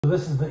So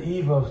this is the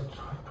eve of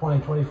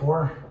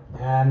 2024,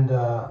 and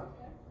I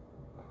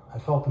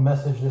felt the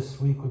message this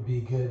week would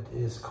be good.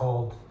 Is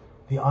called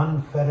The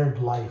Unfettered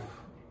Life.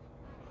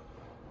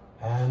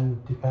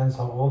 And depends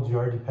how old you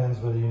are, depends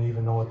whether you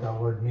even know what that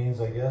word means,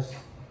 I guess.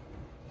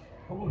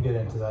 But we'll get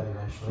into that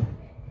eventually.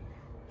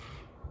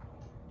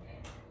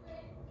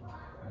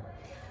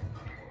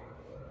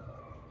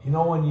 You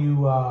know, when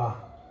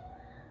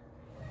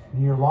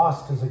you're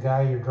lost as a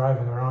guy, you're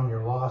driving around,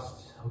 you're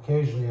lost.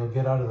 Occasionally you'll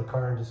get out of the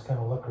car and just kind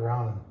of look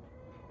around and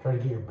try to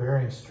get your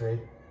bearings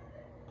straight.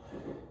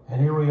 And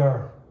here we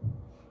are.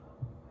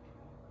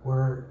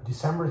 We're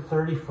December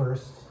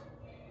 31st.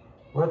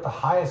 We're at the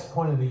highest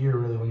point of the year,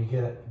 really, when you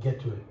get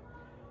to it.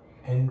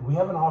 And we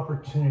have an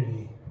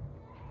opportunity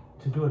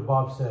to do what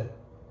Bob said.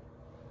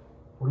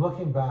 We're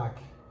looking back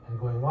and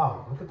going,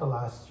 wow, look at the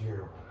last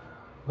year.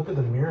 Look at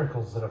the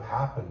miracles that have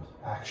happened,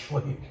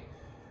 actually.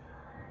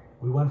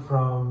 We went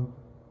from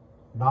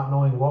not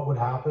knowing what would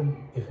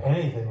happen, if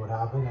anything would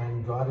happen,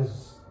 and God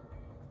has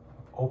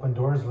opened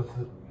doors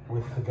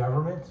with the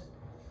government.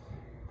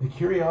 The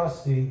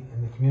curiosity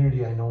in the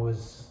community, I know,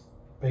 is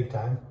big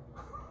time.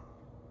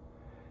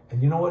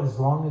 And you know what? As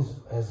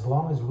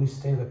long as we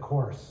stay the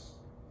course,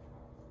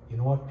 you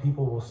know what?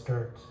 People will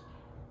start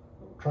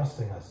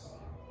trusting us.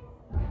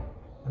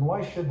 And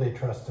why should they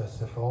trust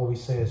us if all we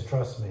say is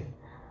trust me?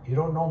 You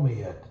don't know me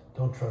yet.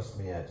 Don't trust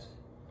me yet.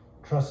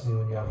 Trust me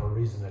when you have a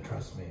reason to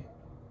trust me.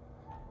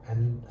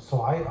 And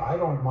so I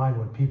don't mind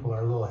when people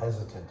are a little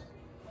hesitant,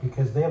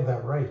 because they have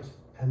that right.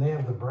 And they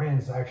have the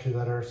brains, actually,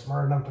 that are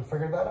smart enough to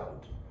figure that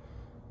out.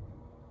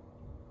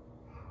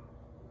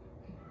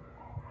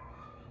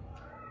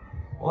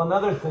 Well,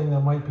 another thing that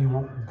might be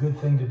a good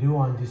thing to do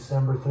on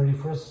December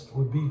 31st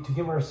would be to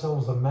give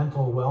ourselves a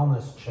mental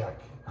wellness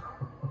check.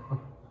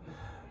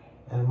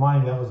 And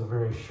mine, that was a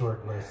very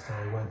short list.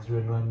 I went through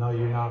it and went, no,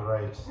 you're not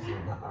right.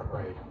 You're not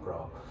right,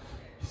 bro.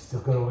 You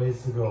still got a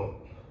ways to go.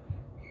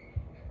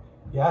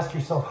 You ask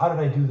yourself, how did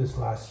I do this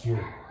last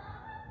year?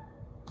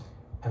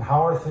 And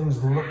how are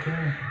things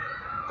looking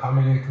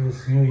coming into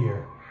this new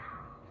year?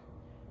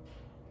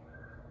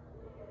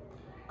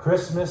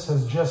 Christmas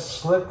has just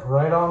slipped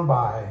right on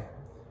by.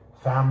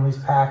 Families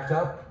packed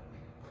up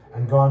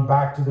and gone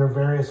back to their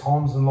various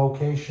homes and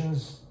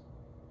locations.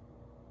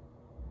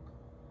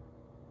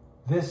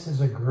 This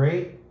is a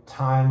great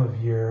time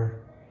of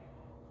year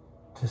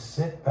to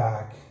sit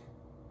back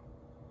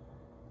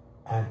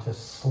and to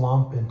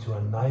slump into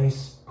a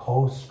nice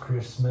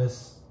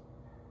post-Christmas,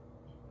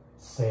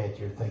 say it,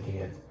 you're thinking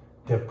it,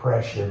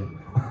 depression.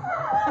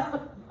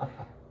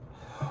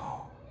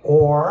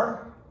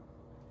 Or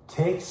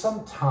take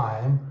some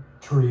time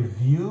to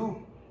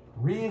review,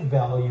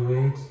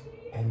 reevaluate,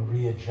 and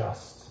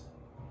readjust.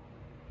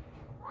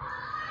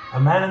 A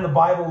man in the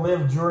Bible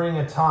lived during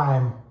a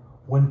time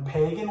when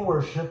pagan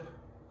worship,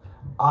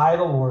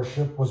 idol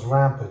worship was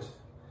rampant.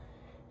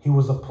 He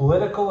was a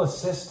political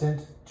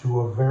assistant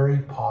to a very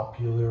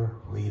popular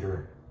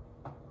leader.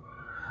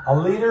 A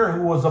leader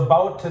who was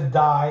about to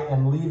die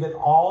and leave it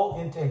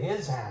all into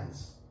his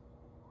hands.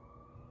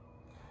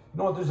 You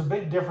know what? There's a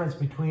big difference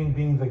between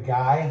being the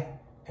guy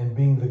and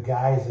being the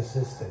guy's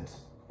assistant.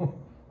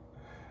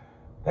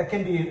 That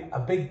can be a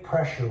big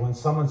pressure when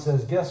someone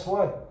says, guess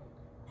what?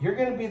 You're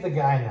going to be the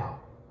guy now.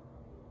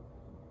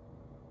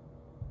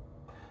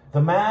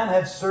 The man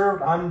had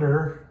served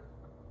under,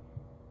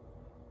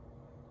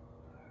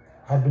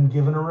 had been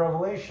given a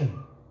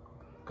revelation.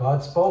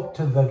 God spoke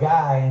to the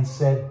guy and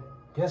said,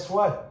 guess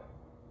what?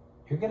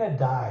 You're going to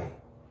die.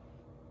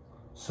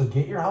 So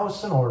get your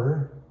house in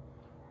order.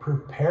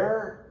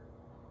 Prepare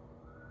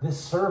this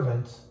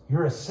servant,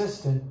 your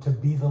assistant, to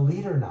be the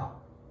leader now.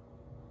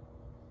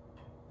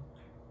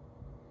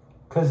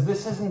 Because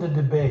this isn't a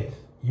debate.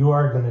 You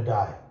are going to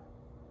die.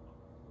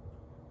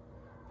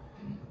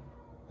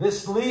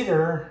 This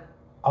leader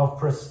of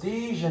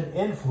prestige and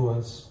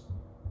influence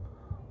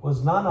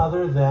was none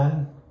other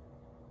than,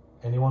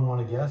 anyone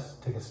want to guess?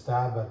 Take a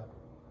stab at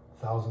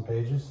 1,000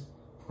 pages.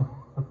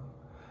 It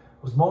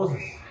was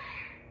Moses.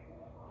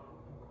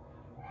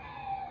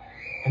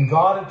 And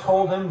God had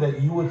told him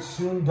that you would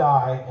soon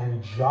die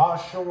and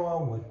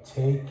Joshua would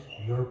take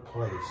your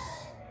place.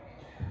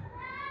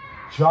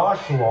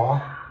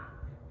 Joshua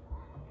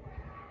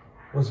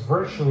was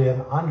virtually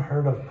an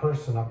unheard of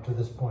person up to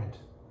this point.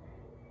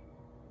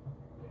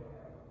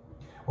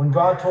 When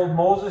God told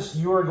Moses,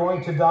 you are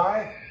going to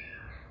die,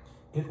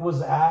 it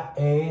was at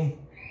a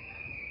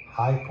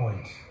high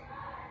point.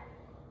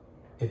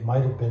 It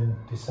might have been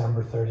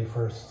December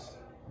 31st,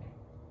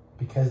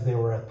 because they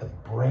were at the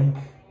brink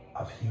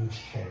of huge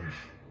change.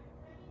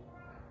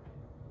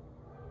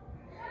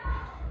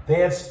 They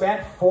had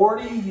spent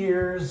 40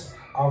 years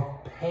of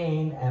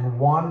pain and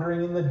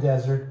wandering in the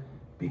desert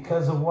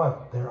because of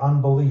what? Their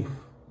unbelief.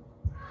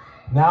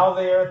 Now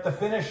they are at the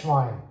finish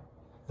line.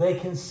 They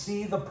can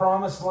see the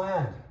promised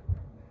land.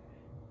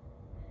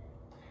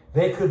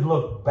 They could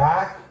look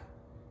back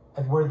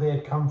at where they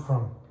had come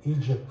from,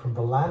 Egypt, from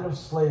the land of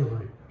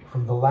slavery,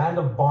 from the land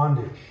of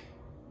bondage.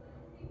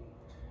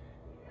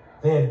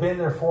 They had been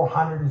there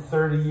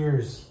 430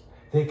 years.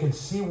 They could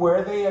see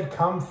where they had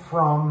come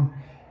from,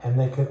 and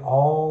they could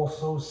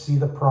also see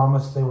the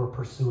promise they were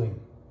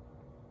pursuing.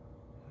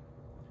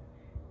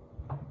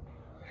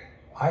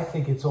 I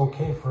think it's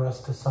okay for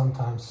us to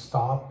sometimes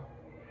stop,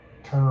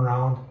 turn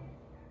around,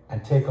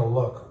 and take a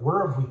look.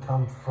 Where have we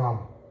come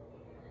from?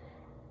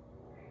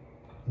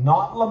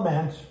 Not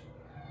lament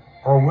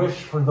or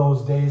wish for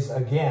those days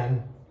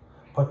again,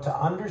 but to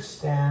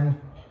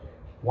understand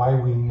why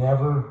we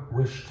never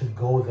wish to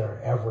go there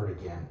ever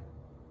again.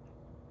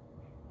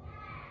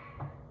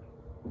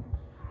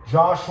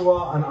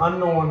 Joshua, an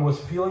unknown, was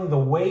feeling the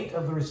weight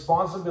of the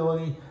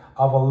responsibility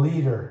of a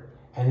leader,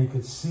 and he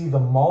could see the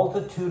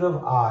multitude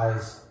of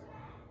eyes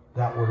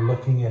that were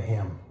looking at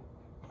him.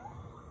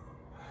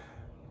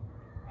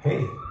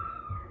 Hey,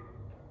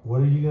 what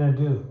are you going to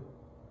do?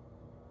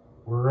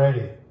 We're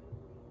ready.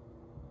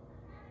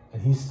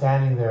 And he's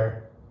standing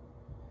there.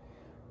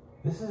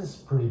 This is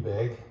pretty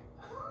big.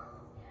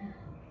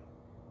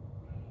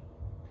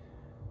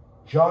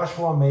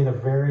 Joshua made a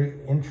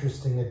very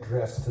interesting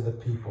address to the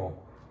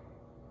people.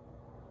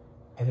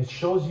 And it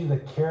shows you the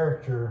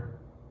character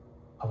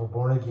of a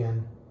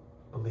born-again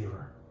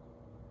believer.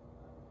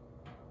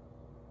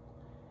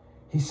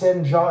 He said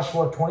in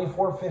Joshua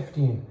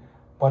 24:15,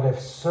 "But if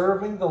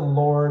serving the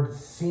Lord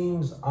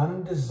seems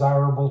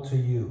undesirable to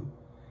you,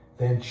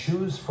 then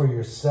choose for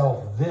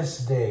yourself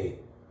this day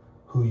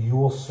who you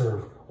will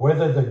serve,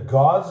 whether the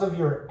gods of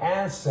your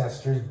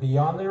ancestors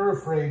beyond the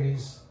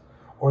Euphrates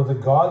or the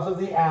gods of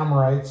the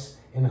Amorites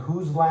in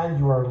whose land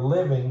you are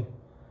living.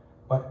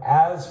 But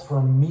as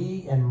for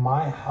me and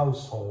my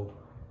household,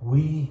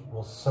 we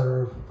will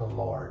serve the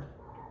Lord."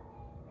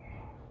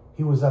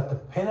 He was at the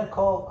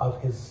pinnacle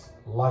of his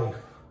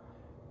life,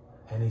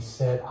 and he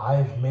said,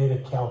 I've made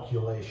a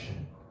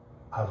calculation.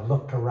 I've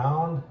looked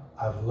around,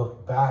 I've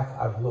looked back,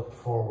 I've looked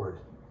forward.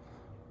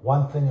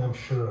 One thing I'm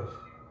sure of,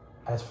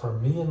 as for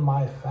me and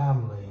my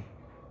family,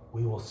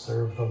 we will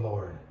serve the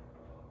Lord.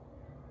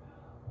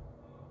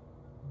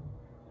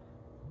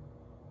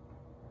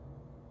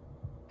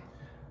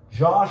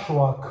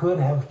 Joshua could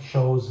have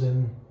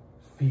chosen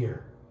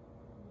fear.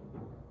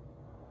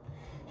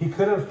 He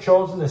could have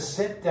chosen to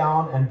sit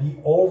down and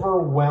be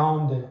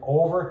overwhelmed and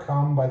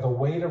overcome by the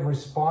weight of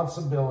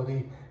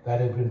responsibility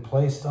that had been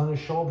placed on his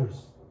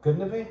shoulders.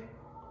 Couldn't he?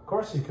 Of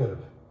course he could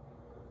have.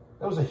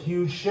 That was a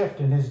huge shift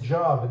in his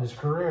job and his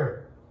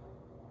career.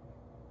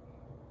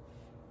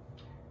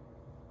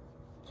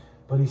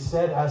 But he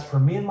said, as for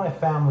me and my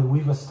family,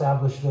 we've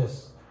established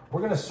this.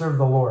 We're going to serve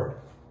the Lord.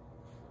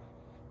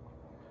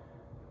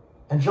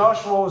 And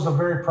Joshua was a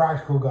very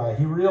practical guy.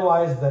 He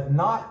realized that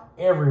not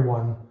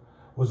everyone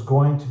was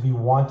going to be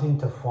wanting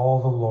to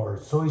follow the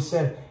Lord. So he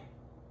said,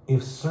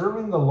 if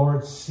serving the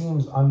Lord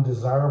seems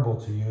undesirable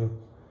to you,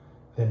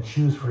 then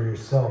choose for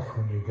yourself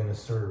whom you're going to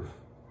serve.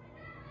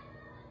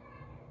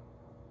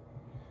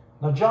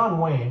 Now, John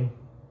Wayne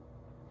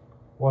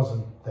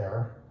wasn't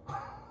there,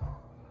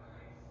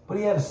 but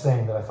he had a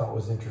saying that I thought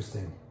was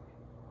interesting.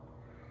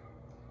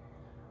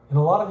 In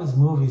a lot of his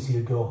movies, he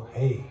would go,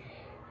 hey,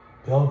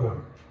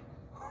 pilgrim.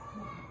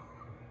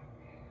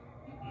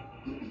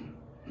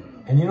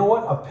 And you know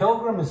what? A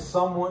pilgrim is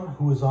someone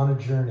who is on a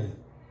journey.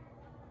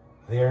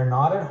 They are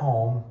not at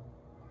home.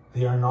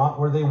 They are not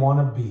where they want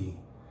to be.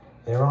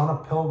 They're on a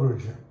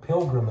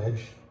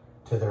pilgrimage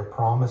to their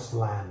promised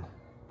land,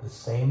 the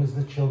same as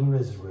the children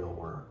of Israel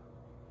were.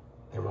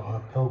 They were on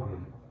a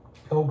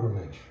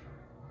pilgrimage.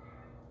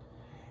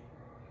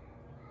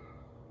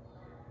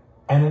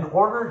 And in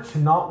order to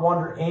not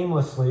wander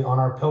aimlessly on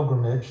our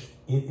pilgrimage,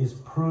 it is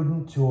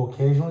prudent to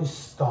occasionally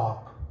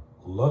stop,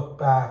 look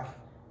back,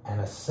 and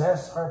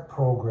assess our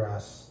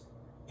progress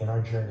in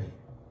our journey.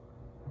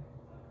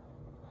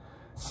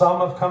 Some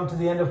have come to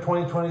the end of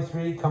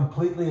 2023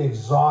 completely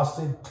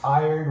exhausted,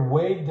 tired,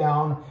 weighed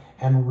down,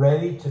 and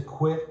ready to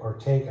quit or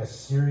take a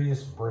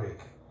serious break.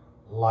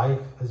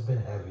 Life has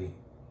been heavy.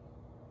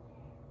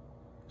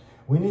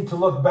 We need to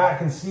look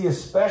back and see,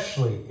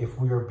 especially if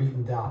we are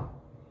beaten down.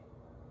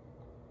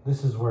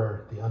 This is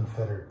where the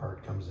unfettered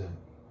part comes in.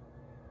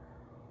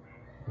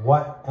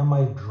 What am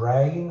I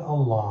dragging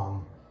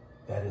along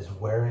that is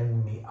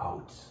wearing me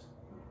out?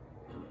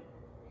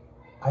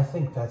 I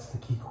think that's the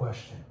key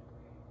question.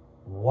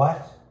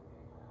 What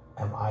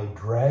am I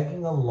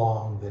dragging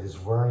along that is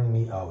wearing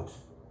me out?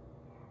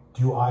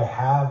 Do I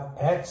have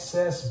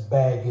excess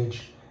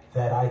baggage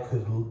that I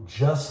could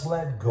just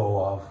let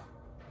go of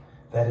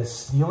that is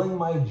stealing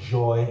my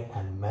joy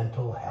and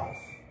mental health?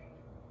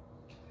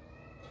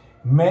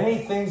 Many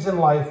things in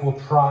life will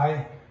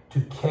try to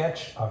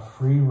catch a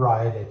free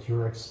ride at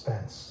your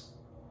expense.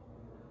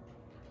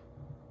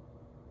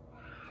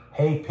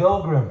 Hey,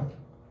 pilgrim,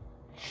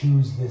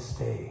 choose this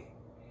day.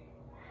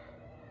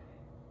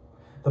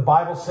 The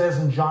Bible says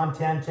in John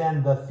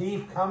 10:10, the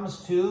thief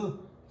comes to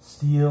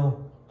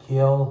steal,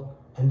 kill,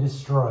 and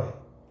destroy.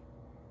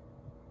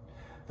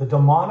 The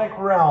demonic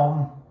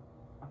realm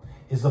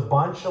is a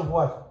bunch of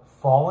what?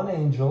 Fallen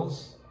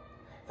angels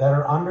that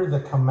are under the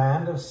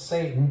command of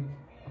Satan,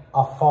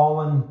 a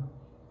fallen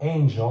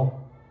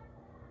angel,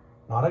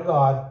 not a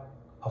god,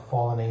 a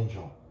fallen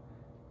angel.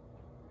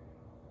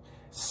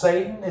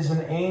 Satan is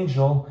an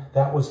angel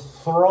that was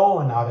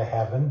thrown out of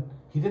heaven.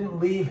 He didn't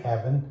leave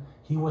heaven.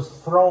 He was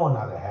thrown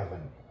out of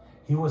heaven.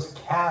 He was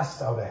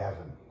cast out of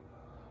heaven.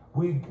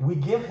 We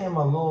give him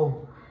a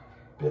little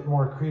bit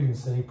more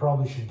credence than he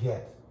probably should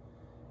get.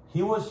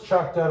 He was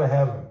chucked out of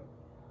heaven.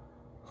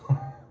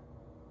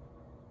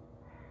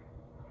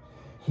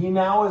 He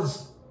now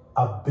is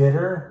a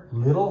bitter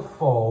little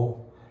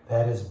foe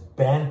that is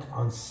bent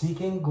on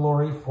seeking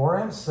glory for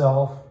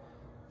himself.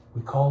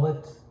 We call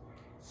it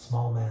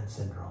small man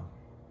syndrome.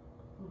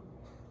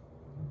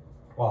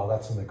 Well,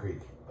 that's in the Greek,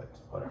 but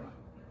whatever.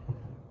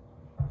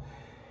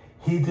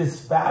 He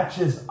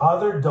dispatches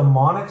other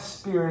demonic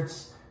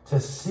spirits to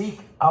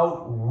seek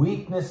out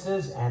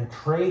weaknesses and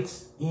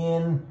traits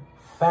in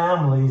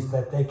families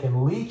that they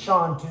can leech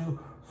onto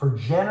for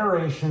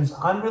generations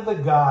under the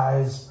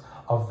guise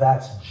of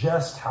that's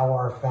just how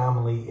our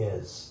family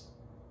is.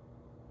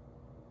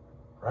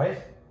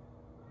 Right?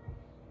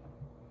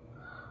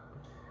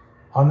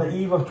 On the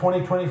eve of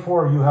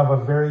 2024, you have a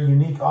very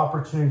unique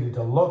opportunity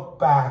to look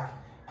back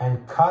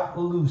and cut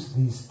loose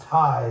these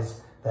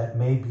ties that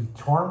may be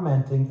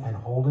tormenting and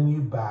holding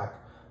you back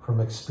from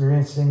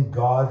experiencing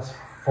God's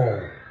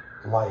full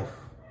life.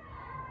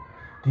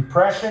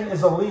 Depression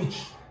is a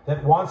leech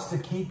that wants to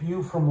keep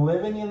you from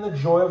living in the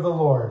joy of the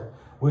Lord,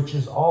 which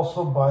is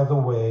also, by the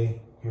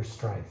way, your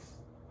strength.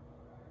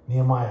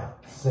 Nehemiah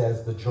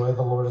says, the joy of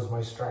the Lord is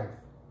my strength.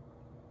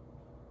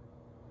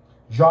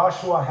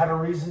 Joshua had a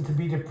reason to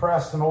be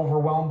depressed and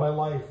overwhelmed by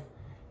life.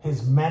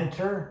 His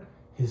mentor,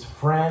 his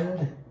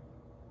friend,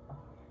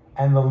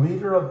 and the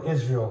leader of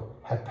Israel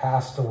had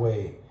passed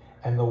away,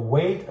 and the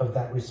weight of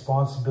that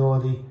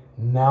responsibility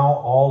now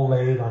all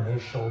laid on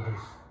his shoulders.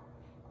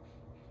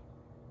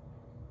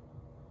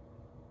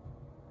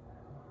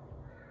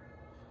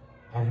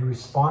 And he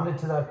responded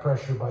to that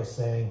pressure by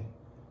saying,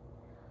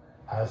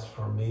 as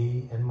for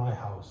me and my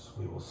house,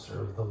 we will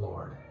serve the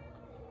Lord.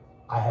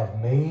 I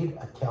have made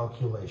a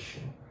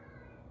calculation.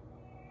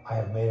 I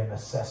have made an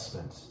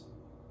assessment.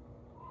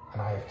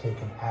 And I have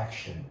taken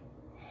action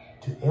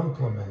to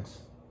implement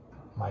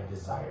my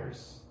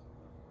desires.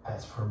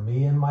 As for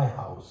me and my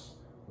house,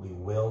 we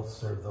will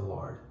serve the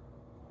Lord.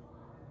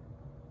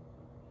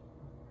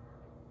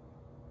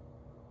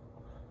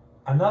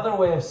 Another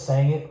way of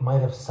saying it might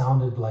have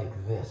sounded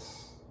like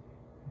this.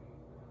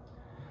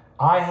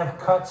 I have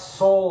cut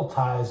soul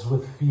ties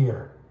with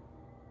fear.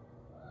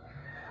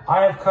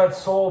 I have cut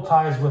soul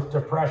ties with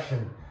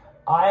depression.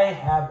 I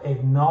have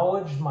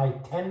acknowledged my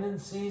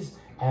tendencies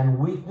and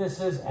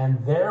weaknesses,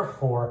 and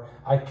therefore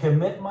I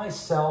commit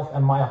myself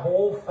and my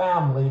whole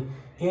family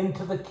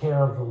into the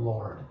care of the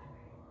Lord.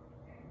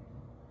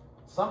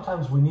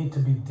 Sometimes we need to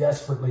be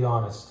desperately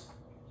honest.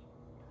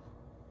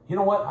 You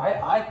know what?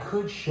 I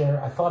could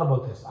share, I thought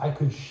about this. I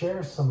could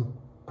share some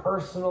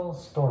personal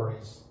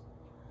stories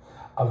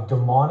of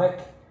demonic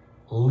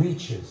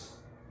leeches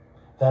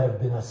that have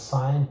been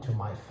assigned to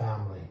my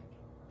family,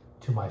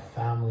 to my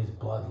family's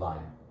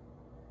bloodline,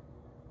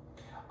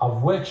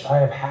 of which I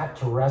have had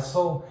to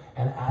wrestle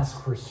and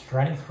ask for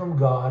strength from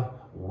God,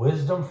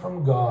 wisdom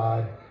from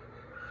God,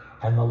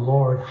 and the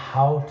Lord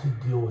how to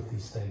deal with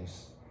these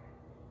things.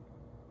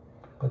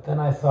 But then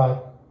I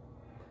thought,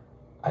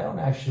 I don't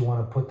actually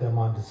want to put them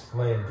on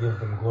display and give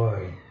them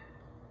glory,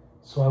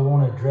 so I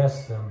won't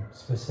address them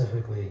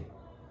specifically.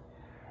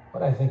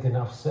 But I think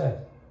enough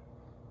said.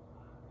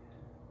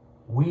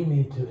 We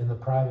need to, in the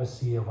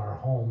privacy of our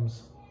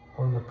homes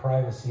or in the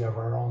privacy of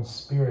our own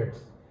spirit,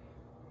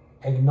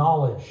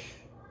 acknowledge,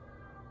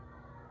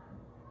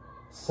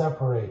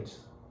 separate,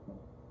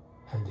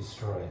 and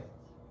destroy.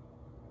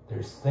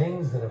 There's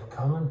things that have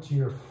come into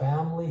your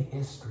family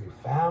history,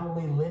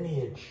 family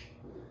lineage,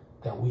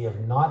 that we have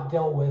not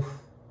dealt with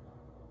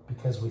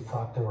because we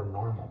thought they were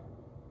normal.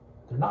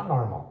 They're not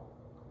normal.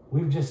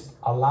 We've just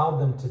allowed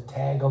them to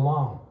tag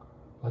along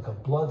like a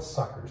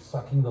bloodsucker,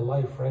 sucking the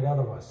life right out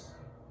of us.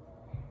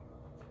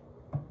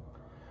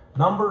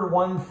 Number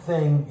one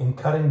thing in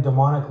cutting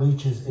demonic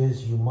leeches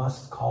is you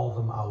must call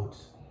them out.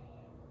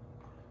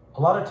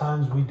 A lot of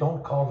times we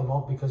don't call them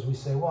out because we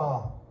say,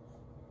 well,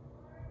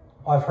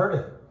 I've heard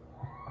it.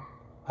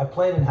 I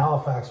played in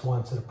Halifax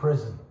once at a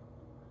prison.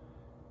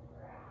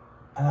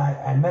 And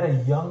I met a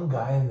young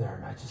guy in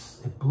there,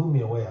 and it blew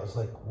me away. I was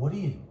like, what are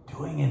you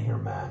doing in here,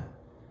 man?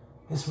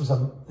 This was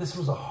a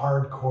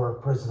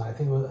hardcore prison. I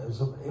think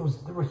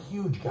there were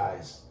huge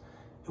guys.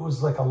 It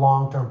was like a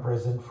long-term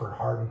prison for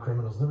hardened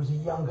criminals. There was a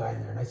young guy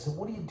in there, and I said,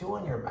 what are you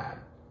doing here, man?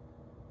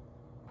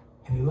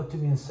 And he looked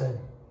at me and said,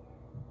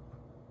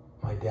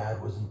 my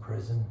dad was in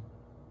prison.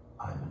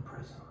 I'm in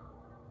prison.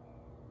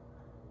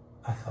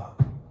 I thought,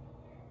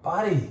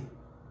 buddy,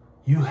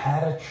 you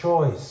had a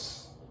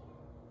choice.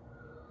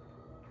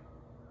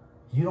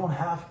 You don't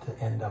have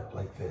to end up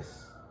like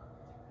this.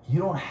 You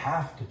don't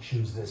have to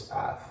choose this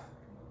path.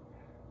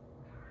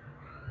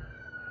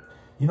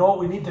 You know what?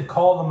 We need to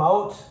call them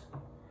out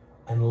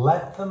and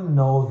let them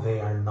know they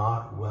are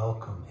not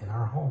welcome in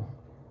our home.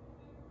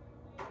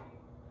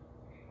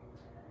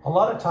 A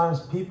lot of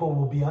times people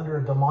will be under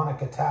a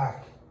demonic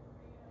attack,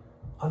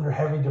 under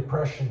heavy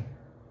depression,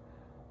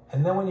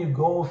 And then when you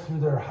go through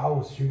their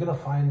house, you're going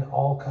to find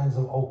all kinds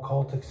of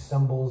occultic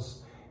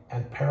symbols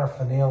and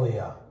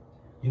paraphernalia.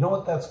 You know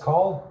what that's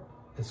called?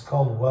 It's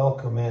called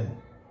welcome in.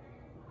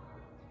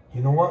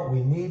 You know what?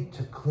 We need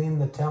to clean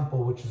the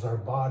temple, which is our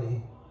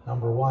body,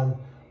 number one,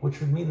 which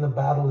would mean the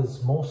battle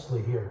is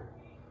mostly here.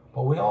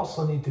 But we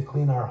also need to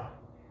clean our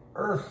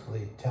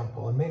earthly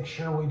temple and make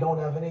sure we don't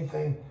have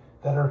anything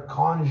that are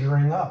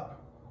conjuring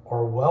up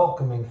or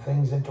welcoming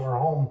things into our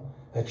home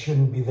that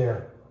shouldn't be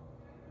there.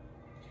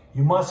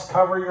 You must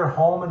cover your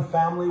home and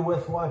family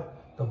with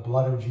what? The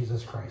blood of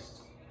Jesus Christ.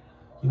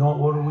 You know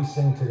what do we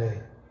sing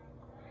today?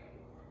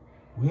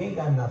 We ain't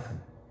got nothing.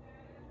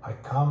 I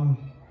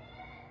come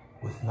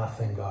with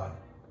nothing, God.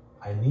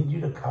 I need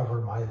you to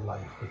cover my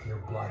life with your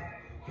blood,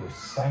 your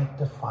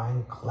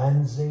sanctifying,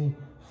 cleansing,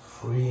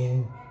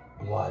 freeing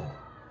blood.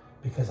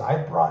 Because I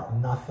brought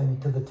nothing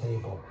to the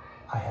table.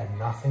 I had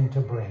nothing to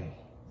bring.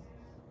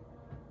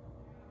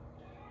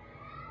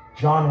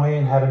 John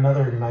Wayne had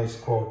another nice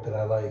quote that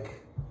I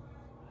like.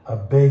 A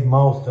big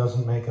mouth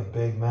doesn't make a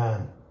big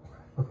man.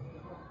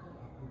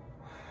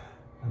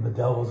 And the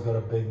devil's got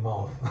a big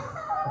mouth.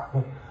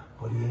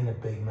 But he ain't a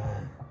big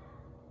man.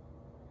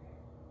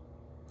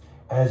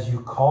 As you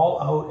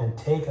call out and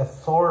take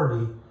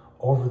authority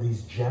over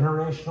these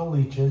generational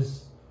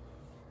leeches.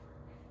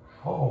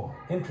 Oh,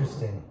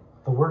 interesting.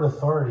 The word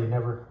authority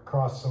never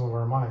crossed some of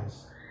our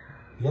minds.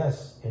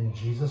 Yes, in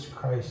Jesus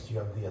Christ, you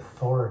have the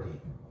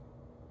authority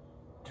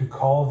to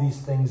call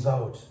these things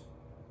out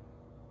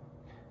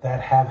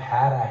that have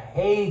had a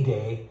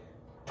heyday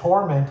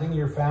tormenting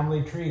your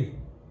family tree.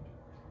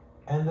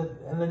 And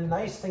the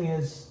nice thing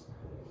is,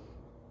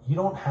 you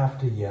don't have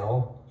to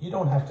yell. You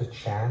don't have to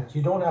chant.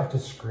 You don't have to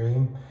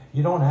scream.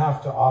 You don't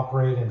have to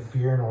operate in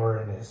fear or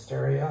in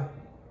hysteria.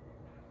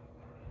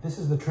 This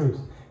is the truth.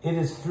 It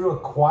is through a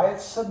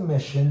quiet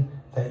submission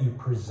that you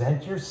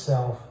present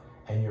yourself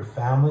and your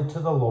family to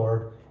the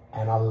Lord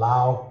and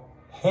allow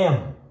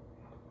Him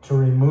to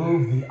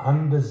remove the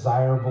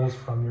undesirables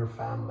from your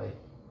family.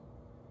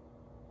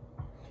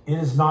 It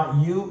is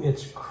not you,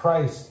 it's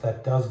Christ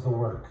that does the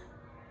work.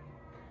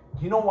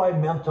 Do you know why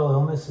mental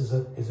illness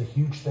is a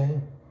huge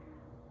thing?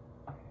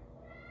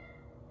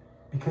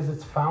 Because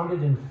it's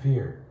founded in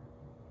fear.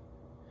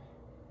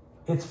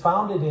 It's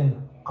founded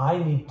in, I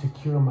need to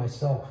cure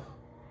myself.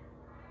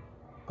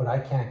 But I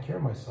can't cure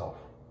myself.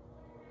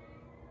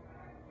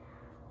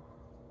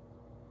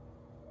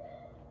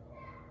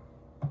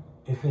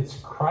 If it's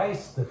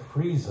Christ that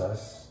frees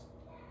us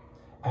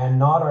and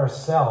not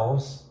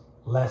ourselves,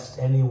 lest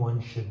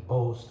anyone should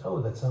boast. Oh,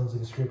 that sounds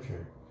like a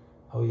scripture.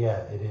 Oh yeah,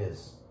 it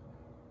is.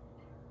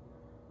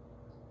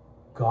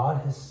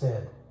 God has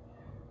said,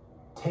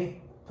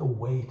 take the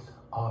weight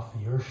off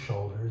your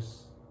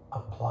shoulders,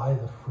 apply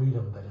the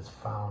freedom that is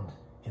found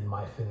in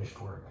my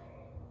finished work.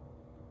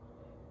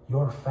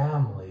 Your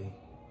family,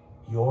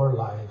 your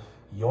life,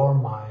 your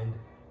mind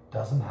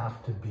doesn't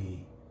have to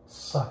be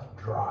sucked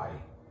dry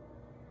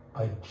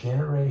by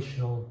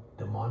generational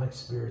demonic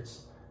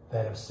spirits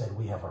that have said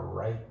we have a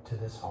right to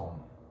this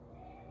home.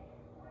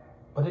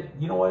 But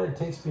you know what? It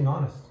takes being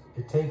honest.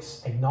 It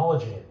takes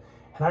acknowledging it.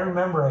 And I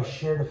remember I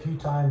shared a few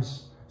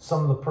times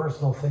some of the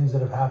personal things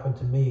that have happened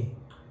to me.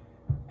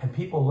 And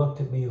people looked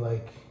at me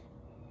like,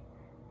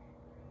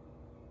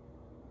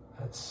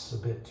 that's a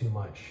bit too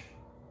much.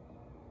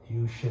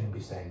 You shouldn't be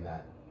saying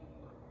that.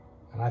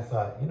 And I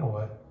thought, you know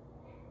what?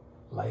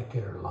 Like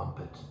it or lump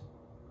it.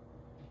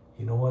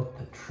 You know what?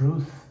 The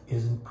truth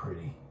isn't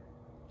pretty.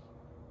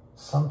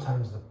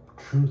 Sometimes the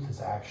truth is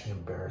actually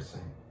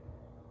embarrassing.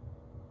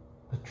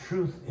 The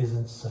truth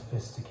isn't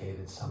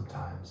sophisticated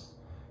sometimes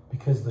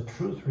because the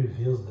truth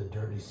reveals the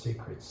dirty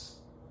secrets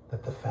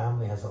that the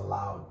family has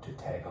allowed to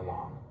tag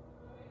along.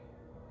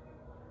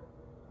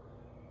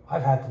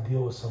 I've had to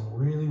deal with some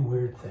really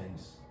weird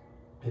things.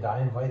 Did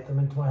I invite them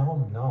into my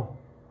home? No.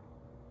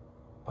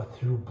 But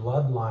through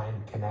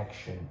bloodline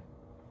connection,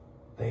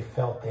 they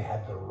felt they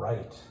had the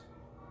right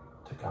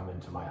to come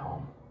into my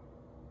home.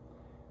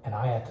 And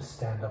I had to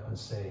stand up and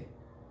say,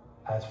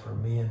 as for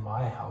me and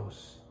my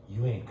house,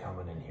 you ain't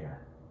coming in here.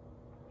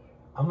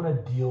 I'm going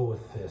to deal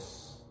with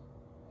this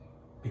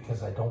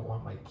because I don't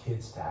want my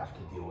kids to have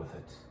to deal with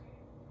it.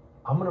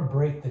 I'm going to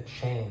break the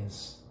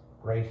chains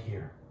right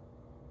here.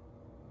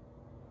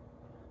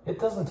 It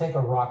doesn't take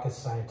a rocket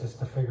scientist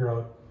to figure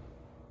out,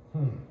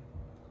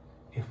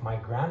 if my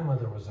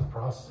grandmother was a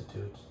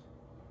prostitute,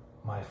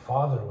 my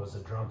father was a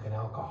drunken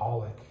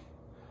alcoholic,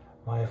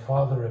 my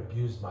father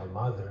abused my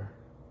mother,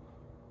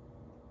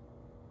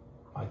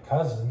 my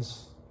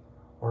cousins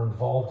were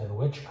involved in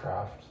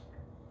witchcraft,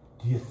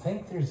 do you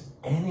think there's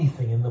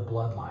anything in the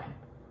bloodline?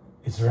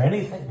 Is there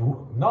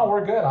anything? No,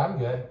 we're good. I'm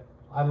good.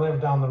 I live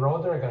down the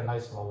road there. I got a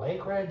nice little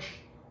lake ridge.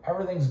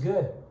 Everything's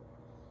good.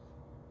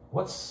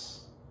 What's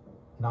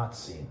not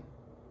seen?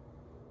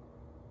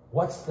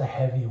 What's the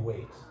heavy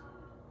weight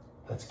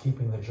that's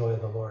keeping the joy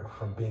of the Lord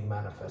from being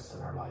manifest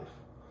in our life?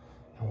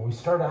 And when we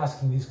start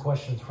asking these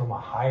questions from a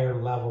higher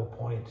level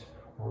point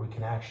where we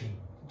can actually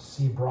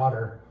see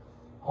broader,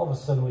 all of a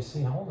sudden we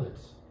see, hold it,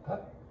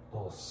 that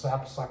little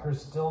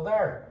sapsucker's still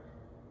there.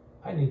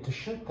 I need to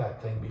shoot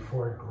that thing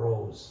before it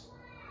grows.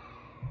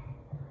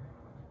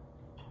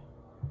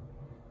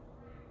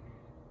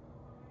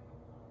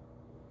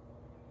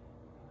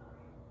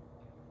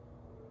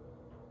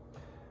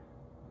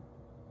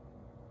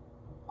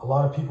 A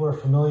lot of people are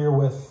familiar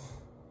with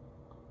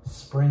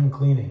spring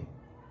cleaning.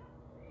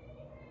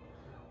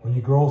 When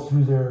you go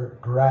through their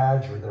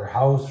garage or their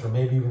house or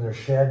maybe even their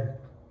shed,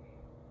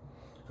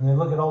 and they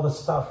look at all this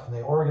stuff and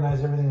they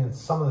organize everything, and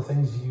some of the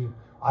things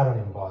I don't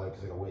even bother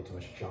because I got way too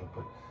much junk,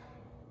 but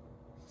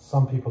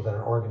some people that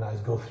are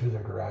organized go through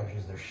their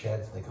garages, their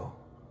sheds, and they go,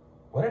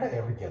 what did I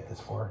ever get this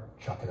for?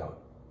 Chuck it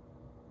out.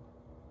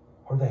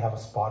 Or they have a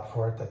spot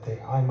for it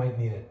that I might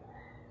need it.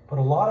 But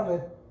a lot of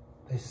it,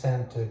 they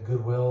send to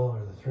Goodwill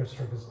or the thrift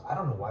store because I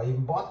don't know why I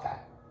even bought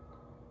that.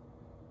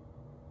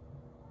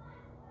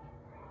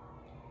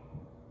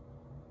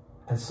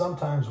 And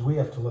sometimes we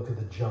have to look at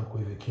the junk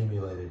we've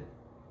accumulated.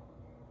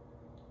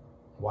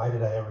 Why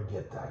did I ever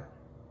get that?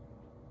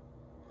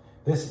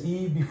 This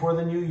eve before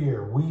the new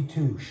year, we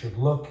too should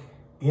look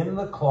in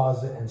the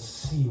closet and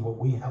see what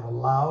we have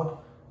allowed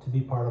to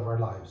be part of our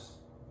lives.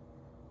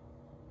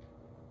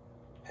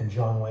 And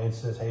John Wayne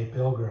says, hey,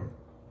 pilgrim,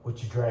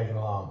 what you dragging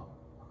along?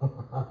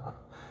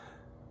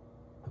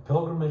 The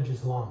pilgrimage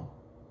is long.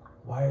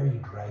 Why are you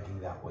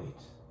dragging that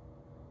weight?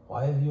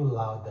 Why have you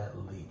allowed that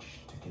leech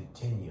to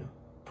continue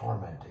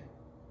tormenting?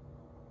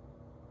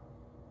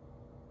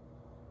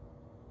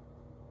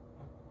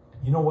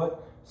 You know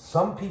what?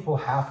 Some people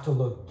have to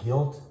look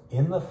guilt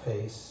in the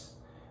face,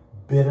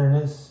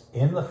 bitterness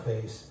in the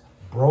face,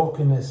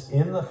 brokenness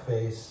in the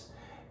face,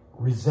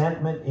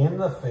 resentment in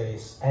the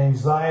face,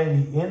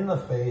 anxiety in the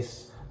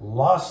face,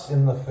 lust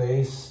in the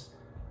face,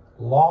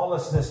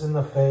 lawlessness in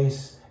the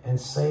face, and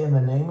say, in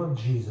the name of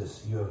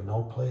Jesus, you have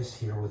no place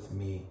here with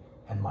me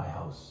and my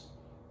house.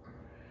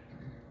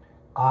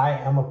 I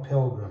am a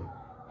pilgrim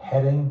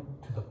heading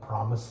to the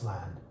promised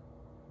land.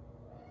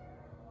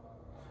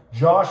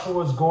 Joshua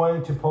was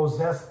going to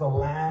possess the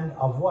land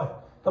of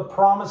what? The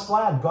promised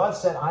land. God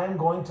said, I am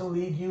going to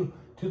lead you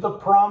to the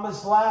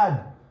promised land.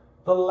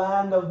 The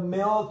land of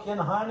milk and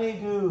honey,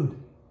 dude.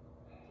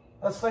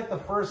 That's like the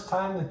first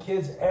time the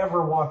kids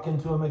ever walk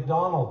into a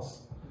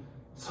McDonald's.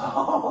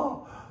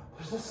 So,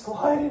 there's a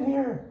slide in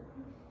here.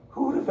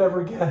 Who would have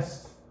ever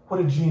guessed? What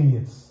a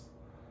genius.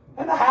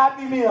 And a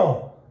Happy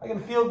Meal. I can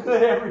feel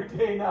good every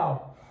day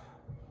now.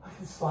 I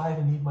can slide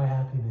and eat my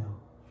Happy Meal.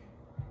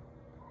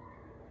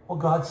 Well,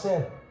 God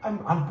said,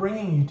 I'm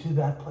bringing you to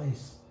that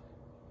place.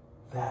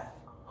 That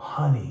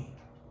honey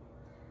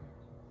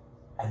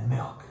and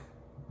milk.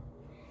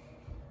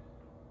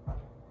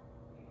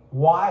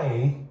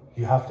 Why,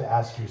 you have to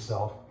ask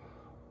yourself,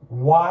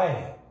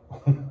 why?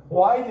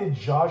 Why did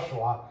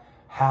Joshua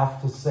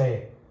have to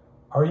say,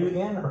 are you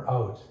in or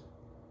out?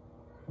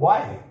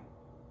 Why?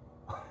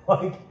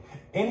 Like,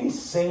 any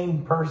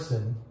sane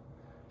person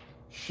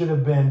should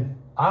have been,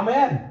 I'm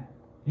in.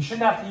 You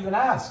shouldn't have to even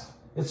ask.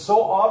 It's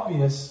so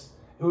obvious,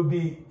 it would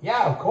be,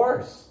 yeah, of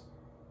course.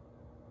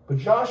 But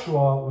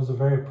Joshua was a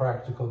very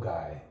practical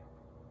guy.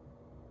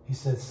 He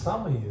said,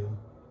 some of you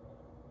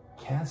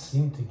can't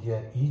seem to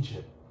get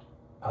Egypt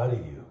out of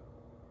you.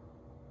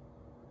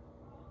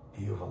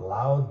 You've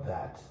allowed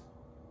that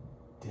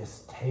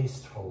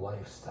distasteful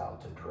lifestyle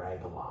to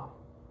drag along.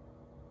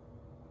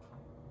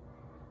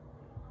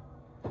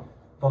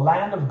 The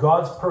land of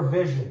God's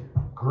provision,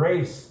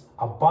 grace,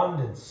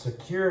 abundance,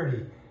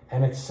 security,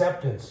 and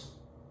acceptance.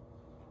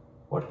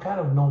 What kind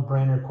of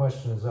no-brainer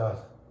question is that?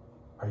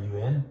 Are you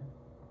in?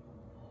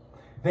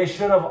 They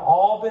should have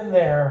all been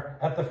there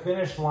at the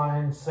finish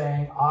line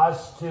saying,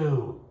 us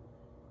too.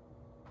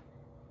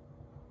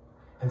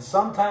 And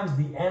sometimes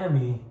the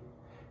enemy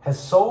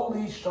has so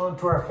leached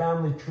onto our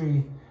family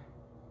tree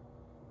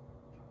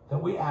that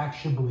we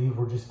actually believe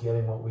we're just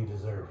getting what we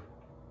deserve.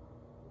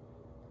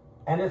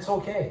 And it's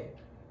okay.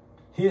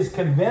 He has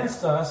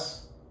convinced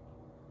us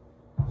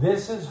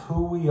this is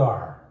who we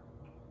are.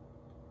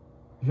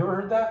 Have you ever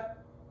heard that?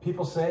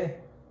 People say,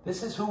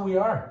 this is who we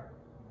are.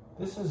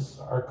 This is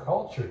our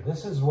culture.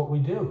 This is what we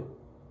do.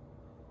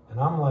 And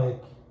I'm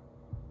like,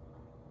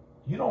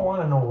 you don't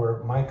want to know where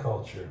my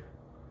culture,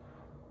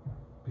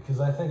 because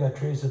I think I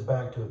trace it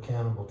back to a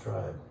cannibal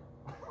tribe.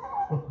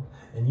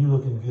 And you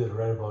looking good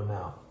right about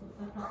now.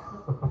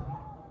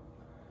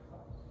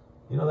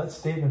 You know, that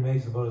statement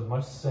makes about as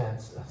much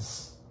sense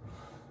as,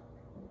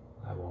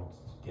 I won't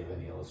give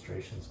any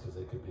illustrations because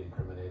they could be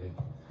incriminating.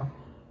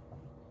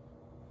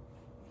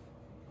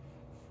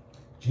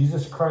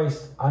 Jesus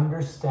Christ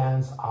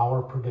understands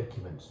our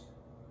predicament.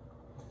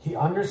 He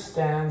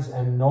understands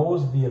and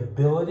knows the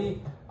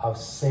ability of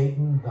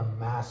Satan, the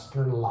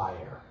master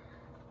liar.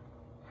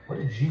 What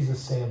did Jesus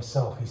say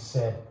himself? He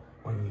said,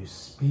 when you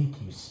speak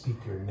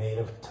your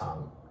native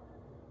tongue,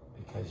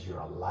 because you're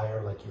a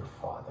liar like your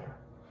father,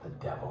 the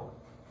devil.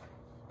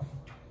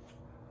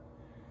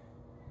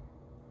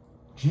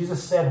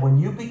 Jesus said, when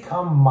you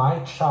become my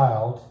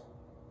child,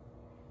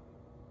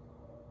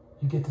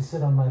 you get to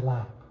sit on my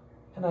lap.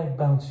 And I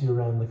bounce you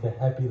around like a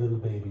happy little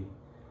baby.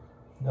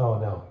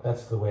 No,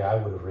 that's the way I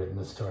would have written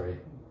the story.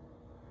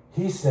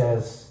 He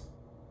says,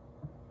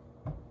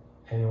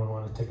 anyone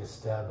want to take a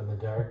stab in the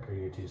dark, or are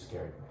you too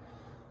scared?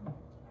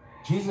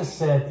 Jesus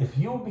said, if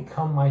you will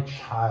become my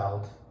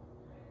child,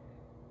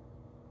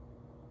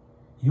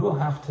 you will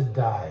have to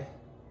die.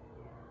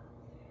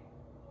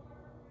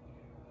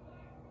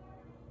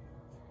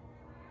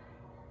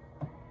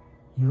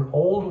 Your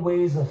old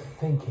ways of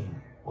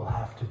thinking will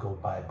have to go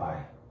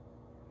bye-bye.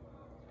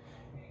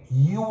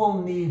 You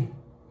will need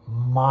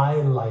my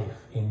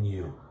life in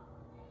you.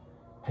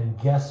 And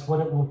guess what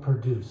it will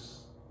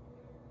produce?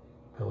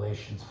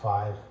 Galatians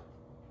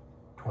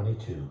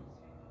 5:22.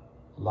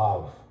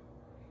 Love,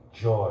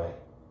 joy,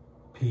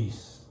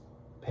 peace,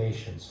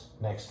 patience,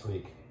 next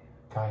week,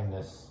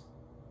 kindness,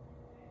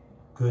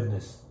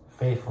 goodness,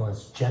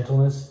 faithfulness,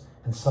 gentleness,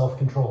 and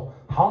self-control.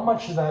 How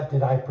much of that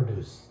did I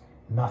produce?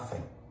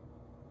 Nothing.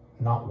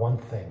 Not one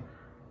thing.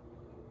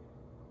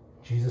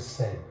 Jesus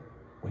said,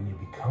 when you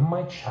become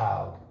my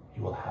child,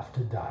 you will have to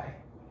die.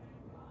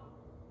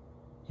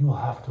 You will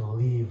have to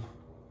leave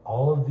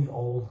all of the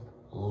old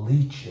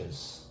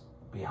leeches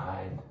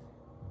behind,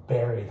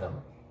 bury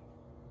them.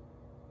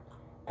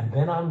 And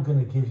then I'm going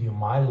to give you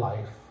my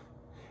life.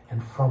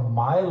 And from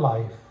my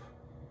life,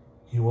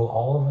 you will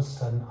all of a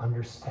sudden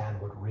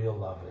understand what real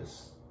love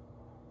is,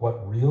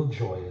 what real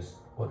joy is,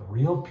 what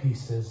real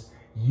peace is.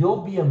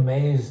 You'll be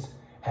amazed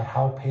at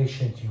how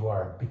patient you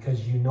are,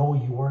 because you know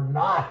you are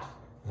not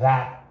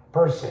that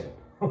person.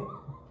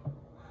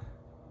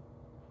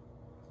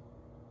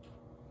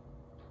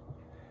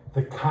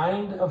 The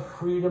kind of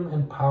freedom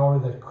and power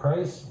that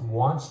Christ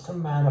wants to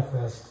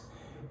manifest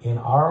in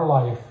our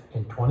life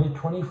in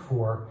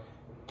 2024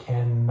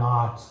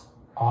 cannot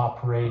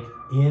operate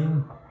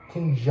in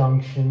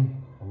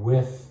conjunction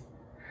with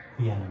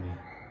the enemy.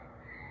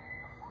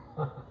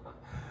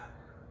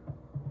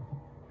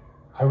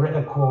 I read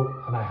a quote,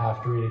 and I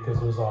have to read it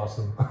because it was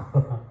awesome.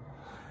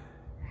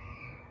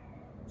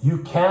 You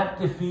can't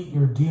defeat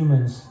your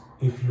demons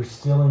if you're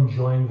still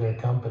enjoying their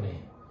company.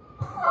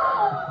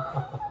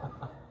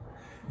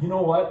 You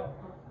know what?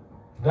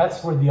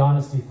 That's where the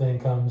honesty thing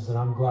comes, and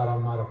I'm glad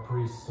I'm not a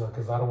priest,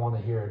 because I don't want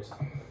to hear it.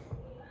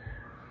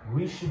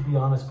 We should be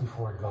honest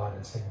before God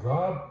and say,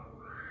 God,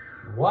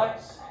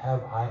 what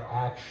have I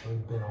actually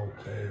been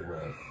okay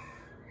with?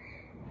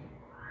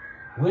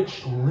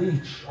 Which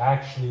leech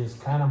actually is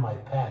kind of my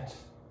pet,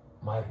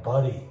 my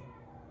buddy?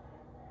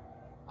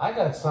 I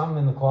got some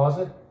in the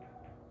closet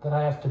that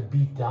I have to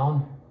beat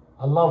down.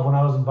 I love when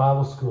I was in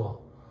Bible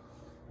school.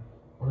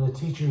 One of the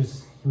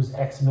teachers, he was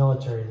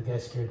ex-military. The guy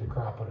scared the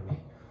crap out of me.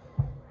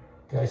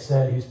 The guy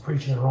said, he was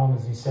preaching in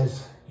Romans, and he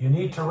says, you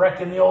need to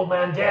reckon the old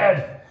man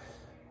dead.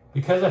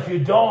 Because if you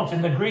don't,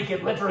 in the Greek,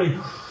 it literally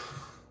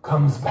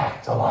comes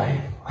back to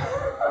life.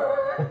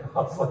 I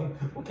was like,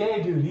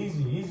 okay, dude,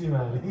 easy,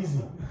 man,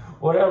 easy.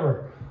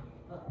 Whatever.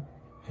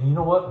 And you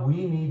know what?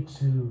 We need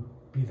to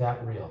be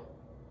that real.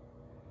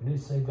 We need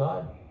to say,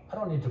 God, I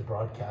don't need to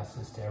broadcast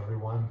this to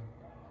everyone.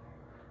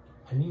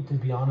 I need to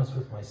be honest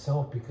with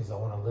myself, because I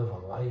want to live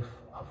a life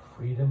of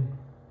freedom,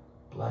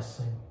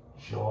 blessing,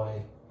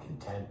 joy,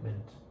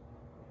 contentment.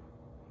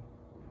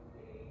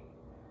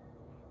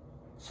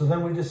 So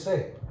then we just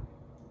say,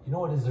 you know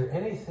what? Is there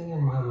anything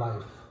in my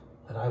life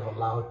that I've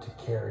allowed to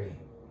carry,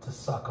 to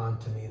suck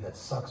onto me, that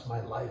sucks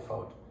my life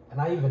out? And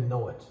I even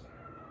know it.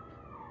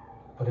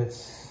 But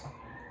it's,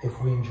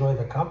 if we enjoy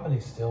the company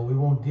still, we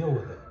won't deal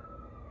with it.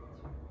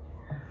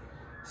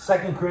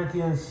 2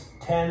 Corinthians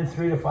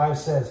 10:3-5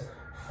 says,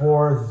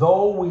 for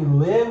though we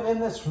live in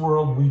this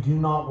world, we do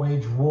not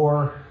wage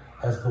war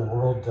as the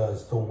world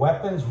does. The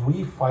weapons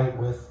we fight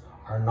with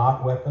are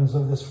not weapons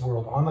of this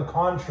world. On the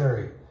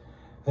contrary,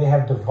 they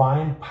have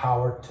divine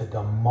power to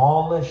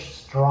demolish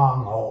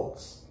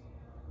strongholds.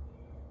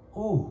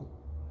 Ooh,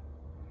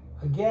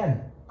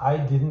 again, I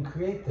didn't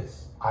create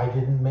this. I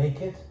didn't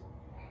make it.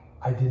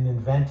 I didn't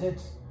invent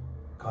it.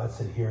 God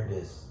said, here it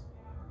is.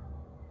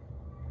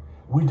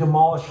 We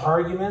demolish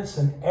arguments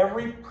and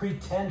every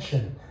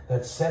pretension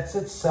that sets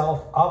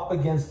itself up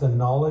against the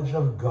knowledge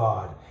of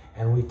God.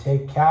 And we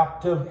take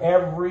captive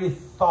every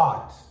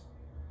thought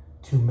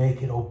to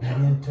make it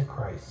obedient to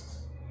Christ.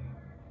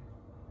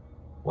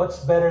 What's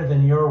better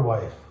than your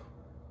wife?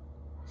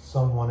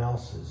 Someone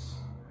else's.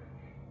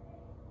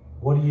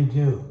 What do you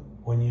do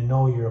when you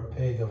know you're a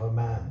pig of a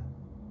man?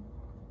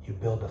 You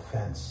build a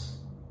fence.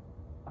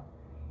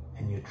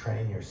 And you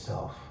train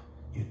yourself.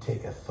 You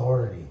take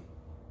authority.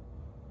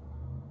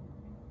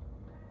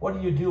 What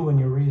do you do when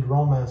you read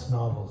romance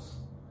novels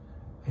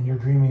and you're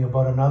dreaming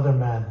about another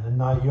man and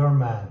not your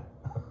man?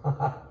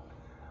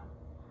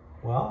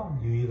 Well,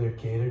 you either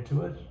cater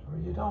to it or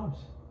you don't.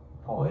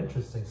 Oh,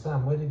 interesting.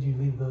 Sam, why did you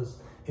leave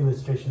those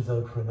illustrations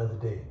out for another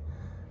day?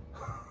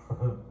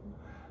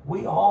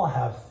 We all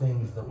have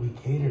things that we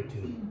cater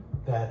to,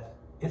 that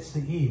it's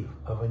the eve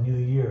of a new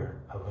year,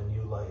 of a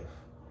new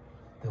life,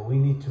 that we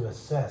need to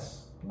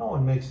assess. No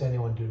one makes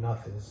anyone do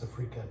nothing. It's a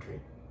free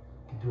country.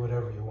 You can do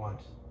whatever you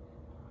want.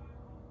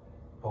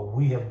 But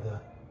we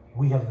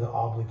have the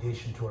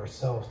obligation to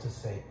ourselves to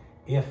say,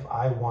 if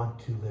I want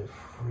to live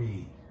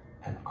free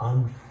and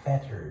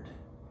unfettered,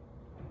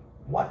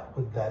 What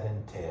would that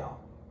entail?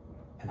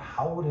 And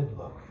how would it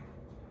look?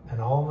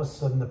 And all of a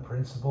sudden, the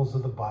principles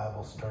of the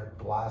Bible start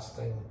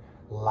blasting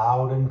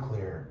loud and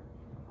clear.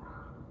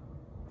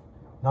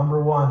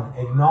 Number one,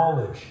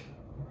 acknowledge.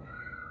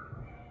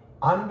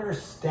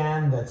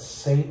 Understand that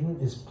Satan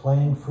is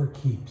playing for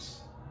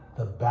keeps.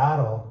 The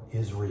battle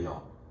is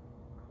real.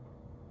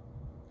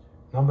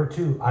 Number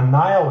two,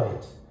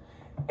 annihilate.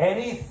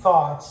 Any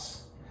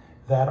thoughts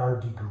that are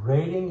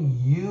degrading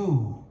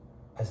you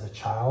as a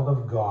child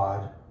of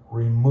God,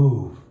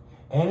 remove.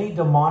 Any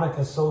demonic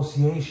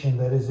association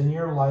that is in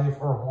your life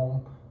or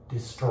home,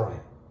 destroy.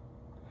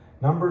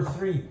 Number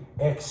three,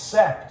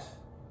 accept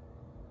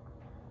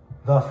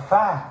the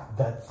fact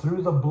that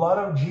through the blood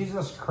of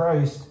Jesus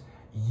Christ,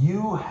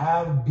 you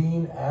have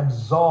been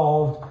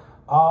absolved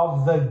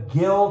of the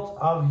guilt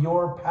of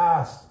your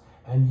past,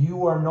 and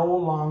you are no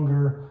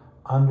longer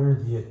under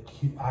the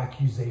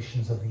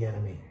accusations of the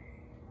enemy.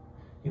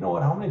 You know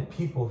what? How many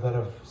people that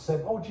have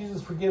said, oh,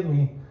 Jesus, forgive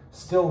me,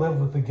 still live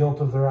with the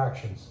guilt of their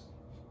actions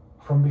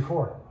from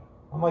before?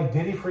 I'm like,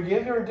 did he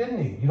forgive you or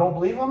didn't he? You don't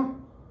believe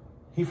him?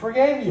 He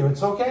forgave you.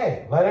 It's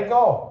okay. Let it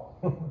go.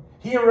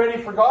 He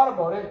already forgot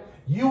about it.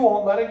 You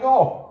won't let it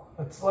go.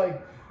 It's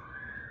like,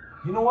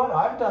 you know what?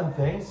 I've done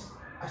things.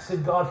 I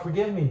said, God,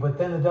 forgive me. But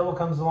then the devil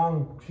comes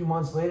along a few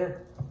months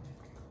later.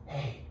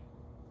 Hey,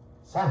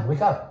 Sam,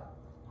 wake up.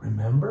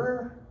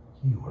 Remember,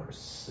 you are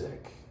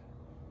sick.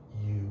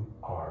 You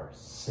are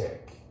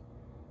sick.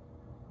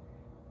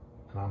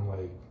 And I'm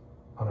like,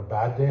 on a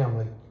bad day, I'm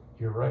like,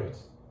 you're right.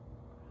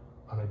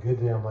 On a good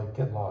day, I'm like,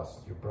 get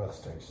lost. Your breath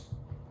stinks.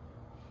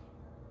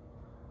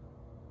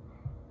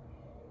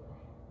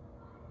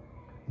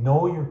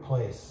 Know your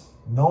place.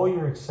 Know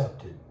you're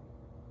accepted.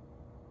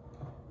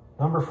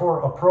 Number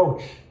four,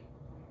 approach.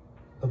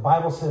 The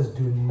Bible says,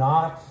 do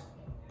not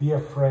be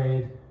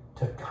afraid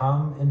to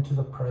come into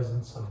the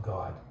presence of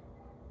God.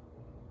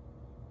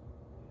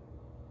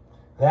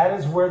 That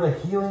is where the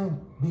healing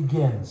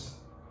begins.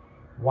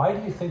 Why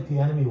do you think the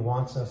enemy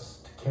wants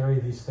us to carry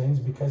these things?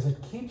 Because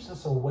it keeps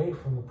us away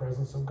from the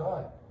presence of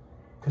God.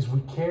 Because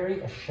we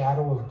carry a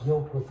shadow of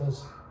guilt with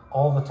us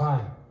all the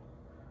time.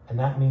 And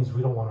that means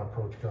we don't want to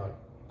approach God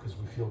because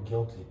we feel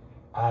guilty.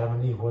 Adam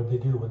and Eve, what did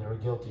they do when they were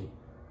guilty?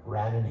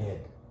 Ran and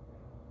hid.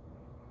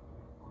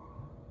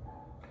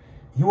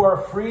 You are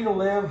free to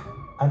live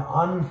an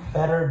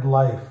unfettered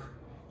life.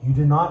 You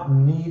do not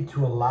need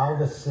to allow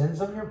the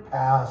sins of your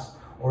past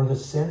or the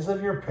sins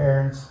of your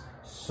parents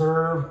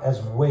serve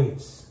as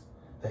weights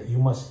that you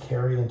must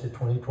carry into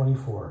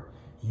 2024.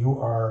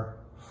 You are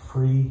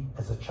free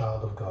as a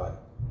child of God.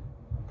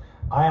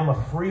 I am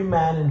a free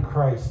man in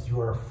Christ.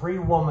 You are a free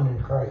woman in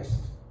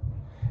Christ.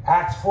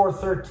 Acts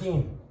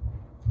 4:13.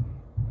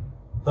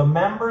 The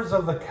members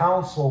of the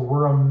council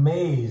were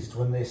amazed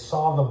when they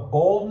saw the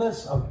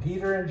boldness of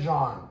Peter and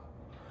John,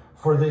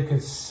 for they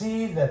could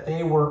see that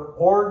they were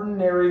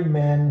ordinary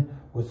men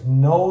with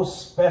no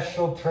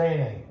special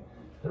training.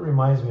 That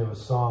reminds me of a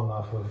song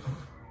off of,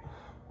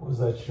 what was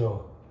that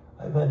show?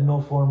 I've had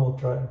no formal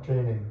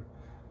training.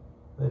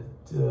 That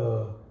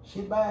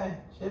she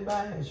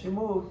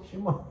moved.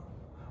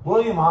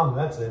 William Hung,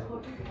 that's it.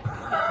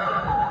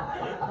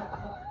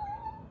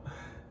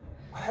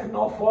 I have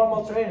no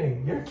formal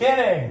training. You're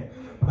kidding.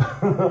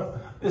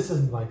 This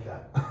isn't like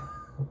that.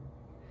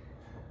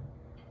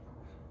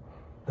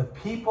 The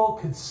people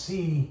could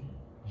see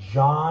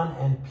John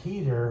and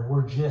Peter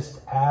were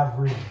just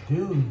average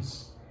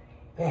dudes.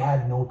 They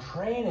had no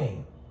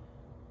training.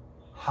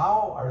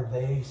 How are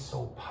they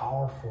so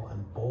powerful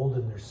and bold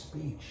in their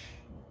speech?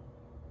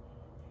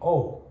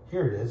 Oh,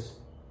 here it is.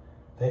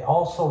 They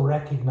also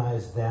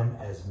recognized them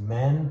as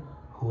men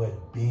who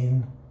had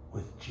been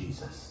with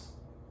Jesus.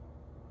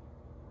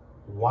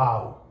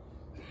 Wow.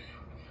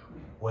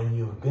 When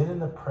you've been in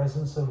the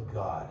presence of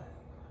God,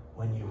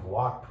 when you've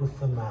walked with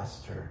the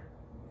Master,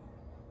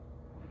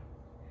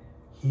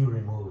 He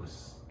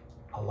removes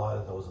a lot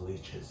of those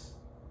leeches.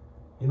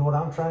 You know what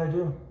I'm trying to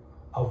do?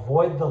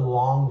 Avoid the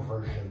long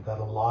version that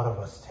a lot of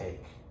us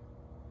take.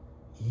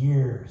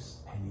 Years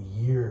and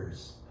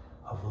years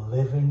of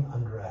living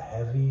under a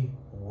heavy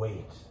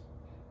weight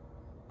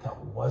that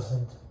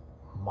wasn't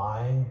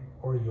mine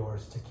or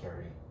yours to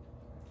carry.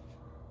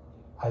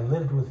 I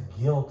lived with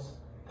guilt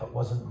that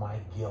wasn't my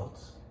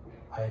guilt.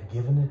 I had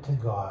given it to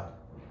God,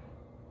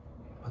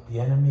 but the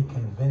enemy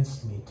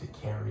convinced me to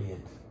carry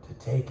it, to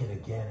take it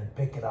again and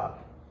pick it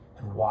up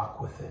and walk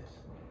with it.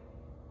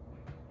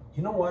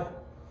 You know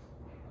what?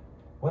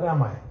 What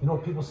am I? You know,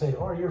 people say,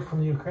 oh, you're from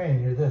the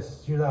Ukraine, you're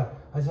this, you're that.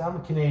 I said, I'm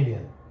a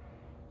Canadian.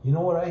 You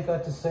know what I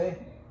got to say?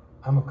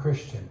 I'm a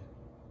Christian.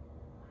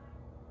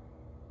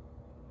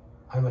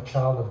 I'm a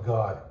child of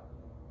God.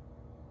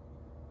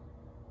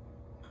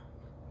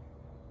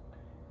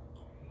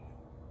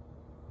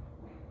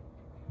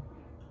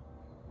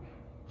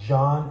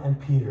 John and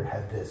Peter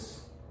had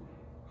this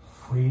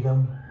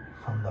freedom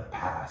from the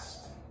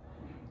past,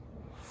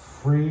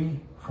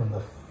 free from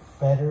the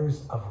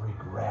fetters of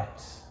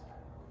regret.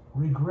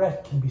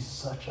 Regret can be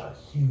such a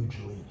huge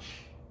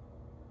leech.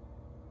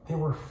 They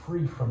were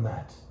free from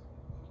that.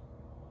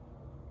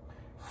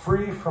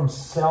 free from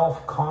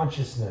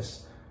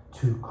self-consciousness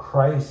to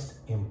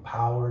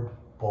Christ-empowered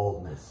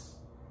boldness.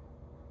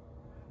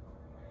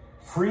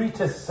 Free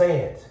to say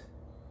it.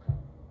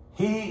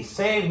 He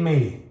saved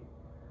me.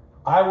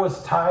 I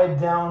was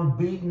tied down,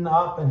 beaten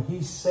up, and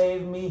he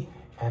saved me,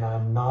 and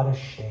I'm not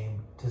ashamed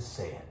to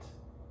say it.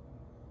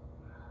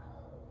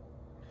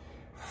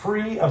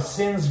 Free of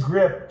sin's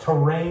grip to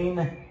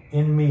reign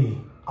in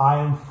me. I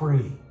am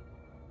free.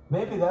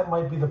 Maybe that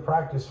might be the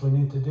practice we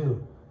need to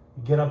do.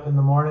 You get up in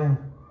the morning,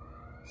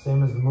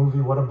 same as the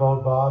movie, What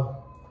About Bob?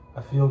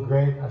 I feel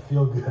great, I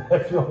feel good, I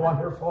feel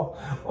wonderful.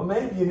 Well,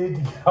 maybe you need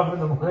to get up in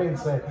the morning and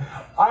say,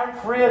 I'm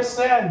free of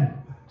sin.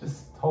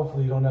 Just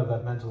hopefully you don't have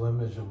that mental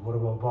image of What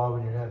About Bob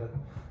in your head.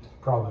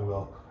 Probably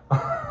will.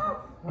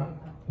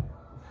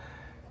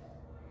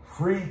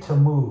 Free to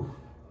move.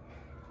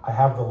 I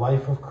have the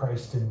life of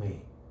Christ in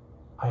me.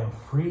 I am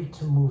free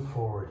to move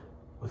forward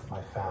with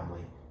my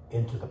family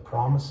into the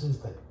promises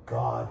that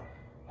God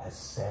has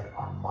said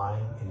are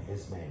mine in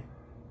his name.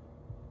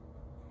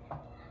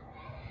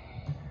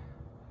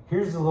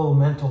 Here's a little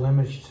mental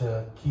image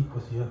to keep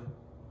with you.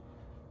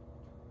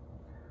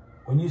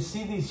 When you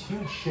see these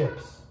huge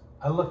ships,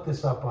 I looked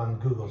this up on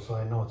Google, so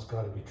I know it's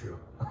got to be true.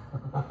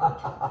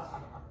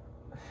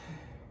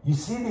 You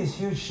see these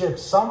huge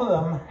ships, some of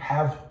them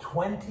have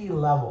 20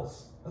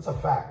 levels. That's a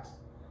fact.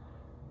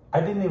 I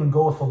didn't even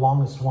go with the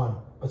longest one,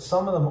 but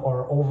some of them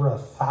are over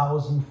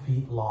 1,000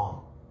 feet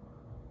long.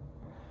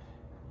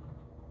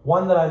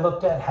 One that I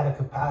looked at had a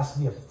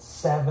capacity of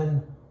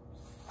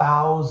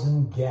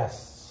 7,000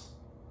 guests,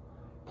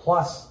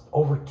 plus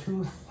over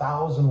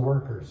 2,000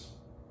 workers.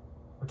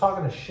 We're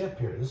talking a ship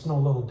here. This is no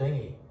little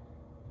dinghy.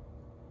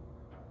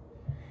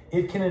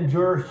 It can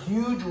endure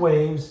huge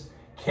waves,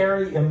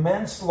 carry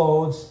immense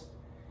loads,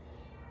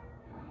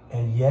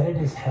 and yet it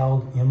is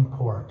held in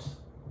port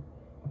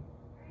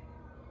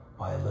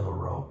by a little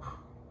rope.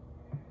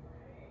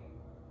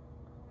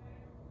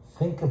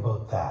 Think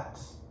about that.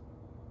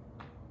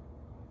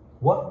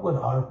 What would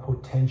our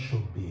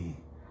potential be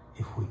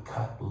if we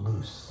cut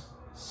loose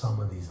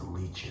some of these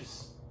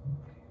leeches?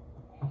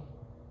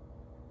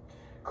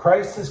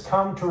 Christ has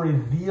come to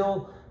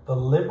reveal the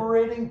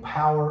liberating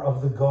power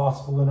of the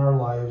gospel in our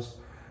lives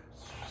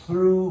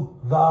through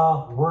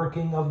the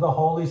working of the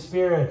Holy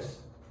Spirit.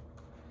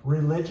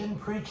 Religion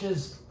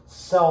preaches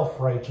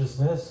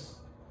self-righteousness.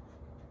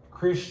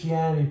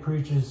 Christianity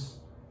preaches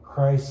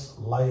Christ's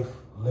life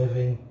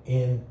living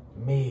in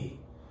me.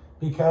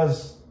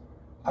 Because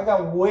I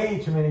got way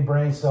too many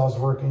brain cells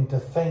working to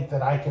think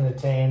that I can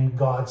attain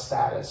God's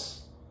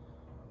status.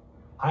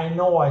 I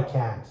know I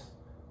can't.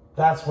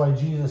 That's why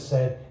Jesus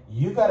said,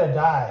 you got to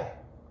die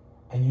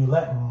and you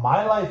let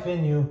my life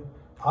in you.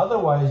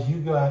 Otherwise, you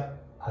got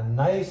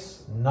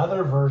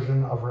another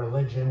version of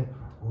religion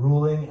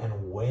ruling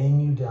and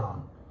weighing you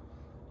down.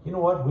 You know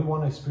what? We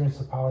want to experience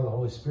the power of the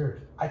Holy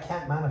Spirit. I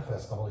can't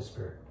manifest the Holy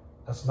Spirit.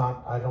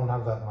 I don't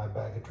have that in my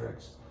bag of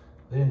tricks.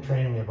 They didn't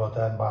train me about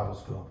that in Bible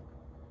school.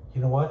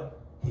 You know what?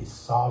 He's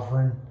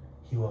sovereign.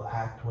 He will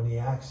act when he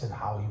acts and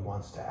how he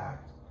wants to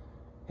act.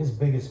 His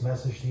biggest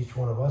message to each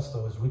one of us,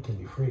 though, is we can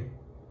be free.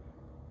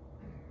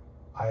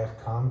 I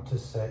have come to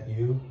set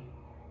you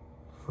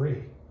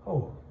free.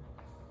 Oh,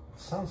 it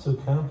sounds so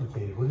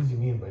complicated. What does he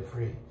mean by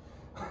free?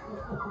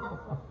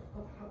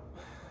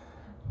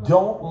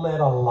 Don't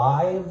let a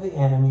lie of the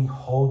enemy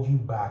hold you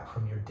back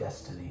from your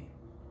destiny.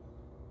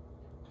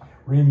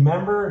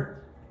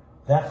 Remember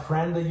that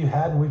friend that you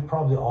had, and we've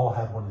probably all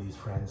had one of these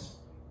friends.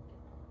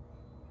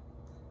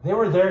 They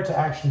were there to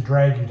actually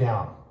drag you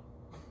down.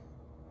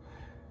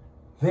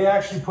 They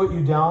actually put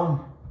you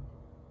down.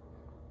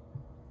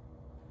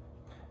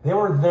 They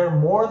were there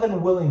more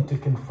than willing to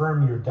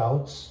confirm your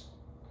doubts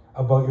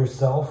about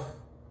yourself.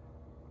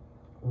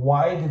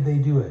 Why did they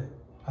do it?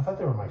 I thought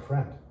they were my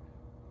friend.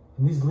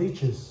 And these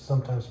leeches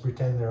sometimes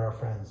pretend they're our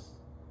friends.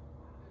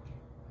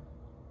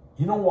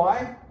 You know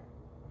why?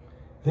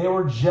 They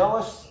were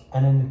jealous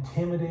and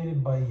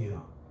intimidated by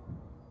you.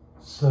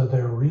 So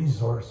their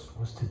resource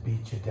was to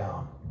beat you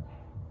down.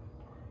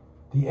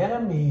 The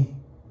enemy,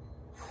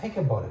 think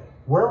about it.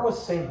 Where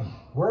was Satan?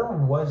 Where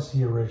was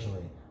he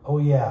originally? Oh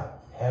yeah,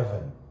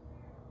 heaven.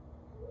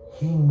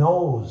 He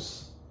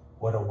knows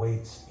what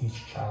awaits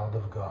each child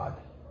of God.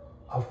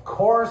 Of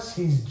course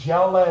he's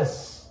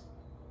jealous,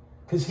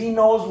 because he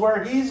knows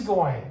where he's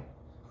going.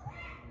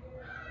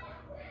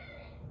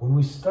 When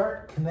we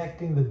start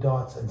connecting the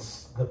dots and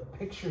the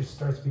picture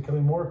starts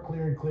becoming more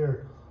clear and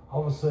clear,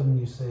 all of a sudden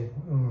you say,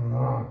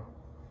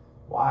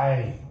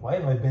 why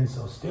have I been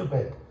so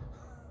stupid?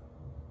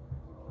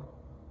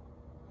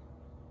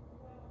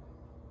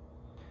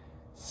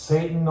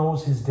 Satan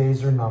knows his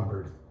days are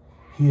numbered.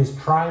 He is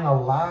trying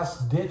a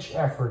last-ditch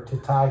effort to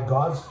tie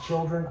God's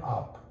children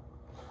up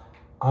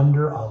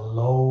under a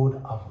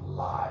load of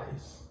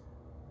lies,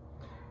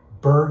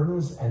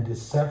 burdens, and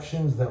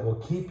deceptions that will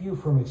keep you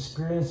from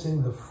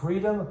experiencing the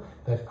freedom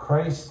that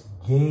Christ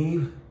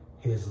gave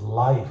his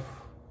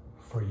life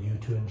for you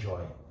to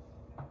enjoy.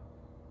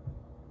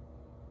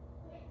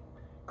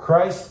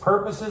 Christ's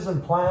purposes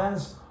and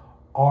plans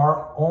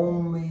are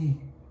only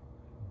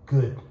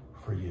good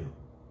for you.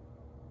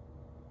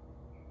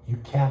 You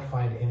can't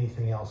find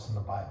anything else in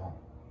the Bible.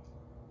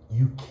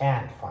 You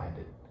can't find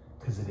it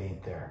because it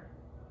ain't there.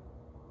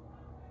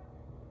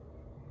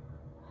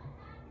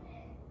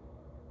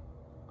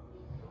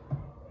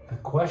 The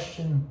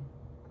question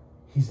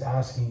he's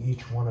asking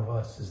each one of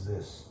us is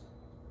this: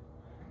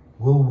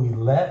 will we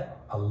let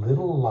a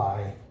little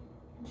lie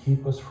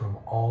keep us from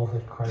all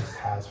that Christ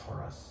has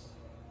for us?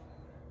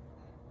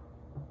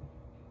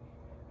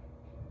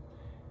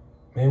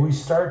 May we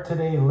start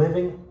today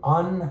living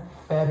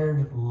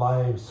unfettered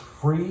lives,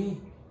 free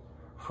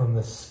from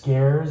the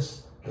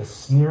scares, the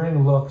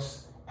sneering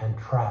looks, and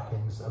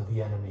trappings of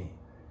the enemy.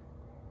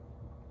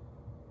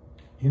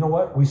 You know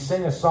what? We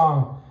sing a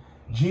song,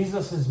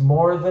 Jesus is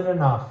more than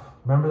enough.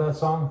 Remember that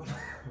song?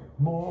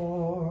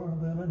 More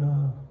than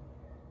enough.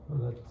 Oh,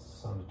 that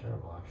sounded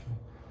terrible,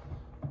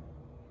 actually.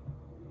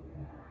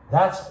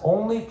 That's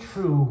only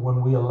true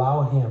when we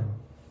allow him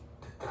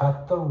to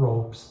cut the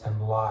ropes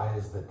and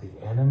lies that the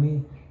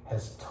enemy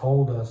has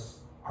told us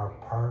are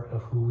part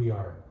of who we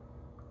are.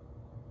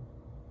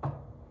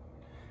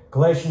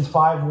 Galatians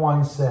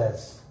 5:1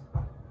 says,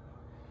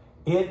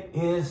 "It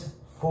is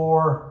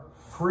for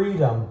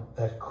freedom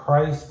that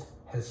Christ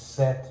has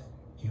set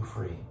you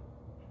free.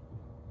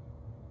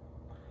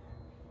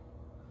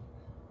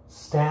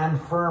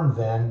 Stand firm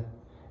then,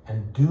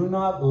 and do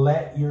not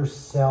let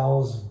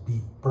yourselves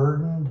be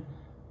burdened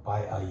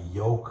by a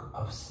yoke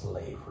of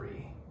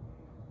slavery."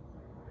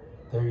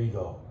 There you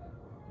go.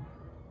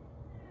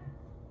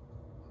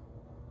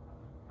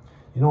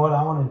 You know what?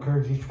 I want to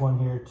encourage each one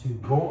here to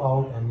go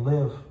out and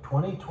live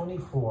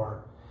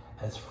 2024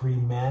 as free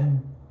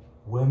men,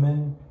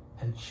 women,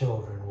 and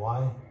children.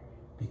 Why?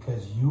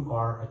 Because you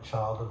are a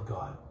child of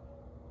God.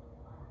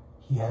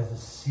 He has a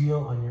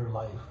seal on your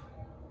life.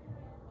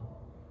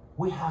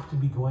 We have to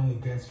be going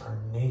against our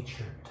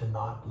nature to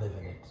not live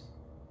in it.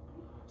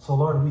 So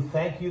Lord, we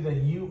thank you that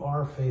you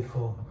are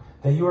faithful,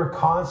 that you are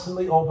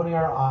constantly opening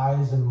our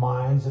eyes and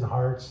minds and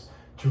hearts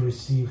to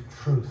receive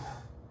truth,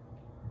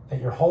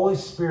 that your Holy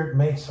Spirit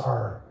makes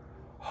our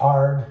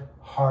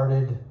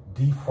hard-hearted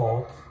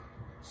default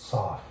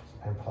soft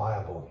and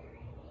pliable,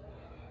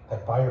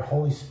 that by your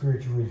Holy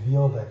Spirit you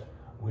reveal that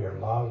we are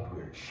loved,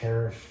 we are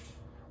cherished,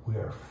 we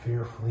are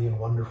fearfully and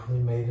wonderfully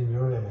made in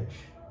your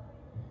image,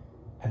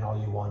 and all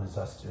you want is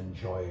us to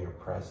enjoy your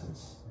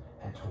presence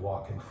and to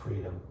walk in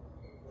freedom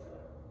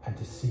and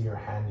to see your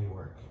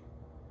handiwork,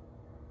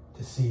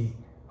 to see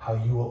how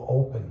you will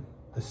open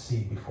the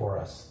sea before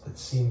us that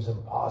seems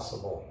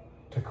impossible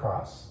to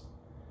cross.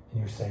 And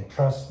you're saying,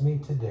 trust me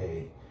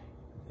today,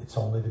 it's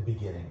only the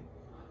beginning.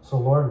 So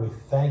Lord, we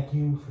thank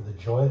you for the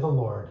joy of the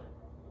Lord,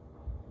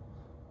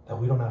 that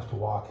we don't have to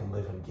walk and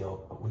live in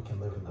guilt, but we can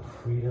live in the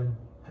freedom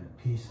and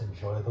peace and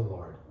joy of the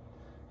Lord.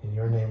 In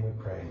your name we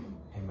pray,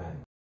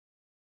 amen.